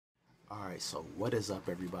Alright, so what is up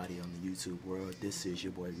everybody on the YouTube world? This is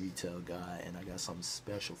your boy Retail Guy, and I got something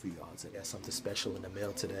special for y'all today. I got something special in the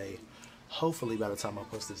mail today. Hopefully by the time I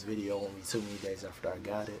post this video, it won't be too many days after I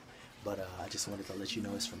got it. But I just wanted to let you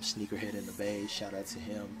know it's from SneakerheadInTheBay. Shout out to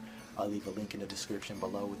him. I'll leave a link in the description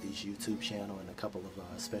below with his YouTube channel and a couple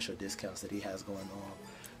of special discounts that he has going on.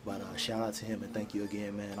 But shout out to him and thank you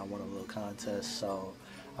again, man. I won a little contest, so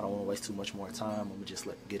I don't want to waste too much more time. I'm going to just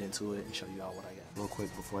get into it and show you all what I got. Real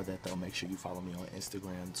quick before that though, make sure you follow me on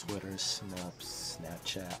Instagram, Twitter, Snupps,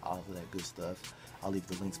 Snapchat, all of that good stuff. I'll leave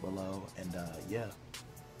the links below, and yeah,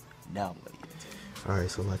 now I'm going to get into it. Alright,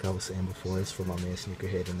 so like I was saying before, it's for my man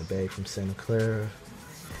SneakerheadInTheBay from Santa Clara.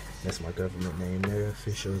 That's my government name there.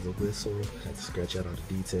 Official as a whistle. Had to scratch out all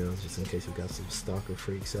the details just in case we got some stalker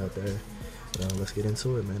freaks out there. Let's get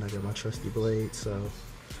into it, man. I got my trusty blade, so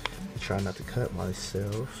I try not to cut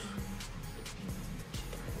myself.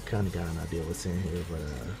 Kind of got an idea what's in here, but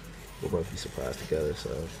we'll both be surprised together,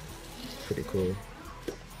 so pretty cool.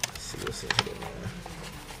 Let's see what's in here,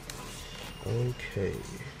 man. Okay.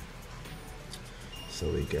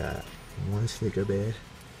 So we got one sneakerhead,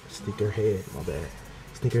 my bad.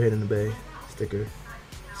 SneakerheadInTheBay sticker,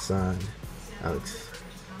 signed Alex.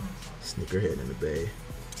 SneakerheadInTheBay.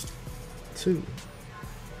 2.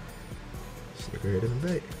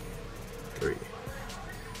 SneakerheadInTheBay. 3.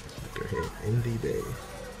 SneakerheadInTheBay.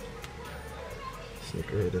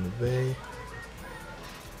 SneakerheadInTheBay.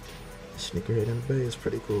 SneakerheadInTheBay is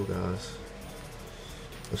pretty cool, guys.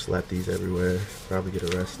 I'll slap these everywhere. Probably get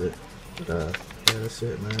arrested. But yeah, that's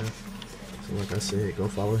it, man. So like I said, go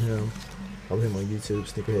follow him. Follow him on YouTube,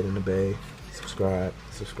 SneakerheadInTheBay. Subscribe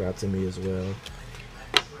to me as well.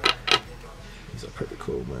 These are pretty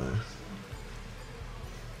cool, man.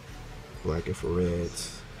 Black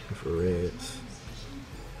infrareds, 3Gs.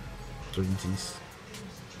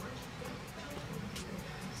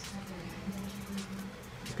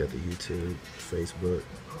 He's got the YouTube, Facebook,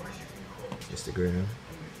 Instagram.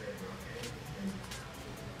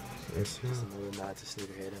 Just another nod to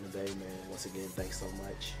SneakerheadInTheBay, man. Once again, thanks so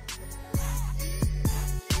much.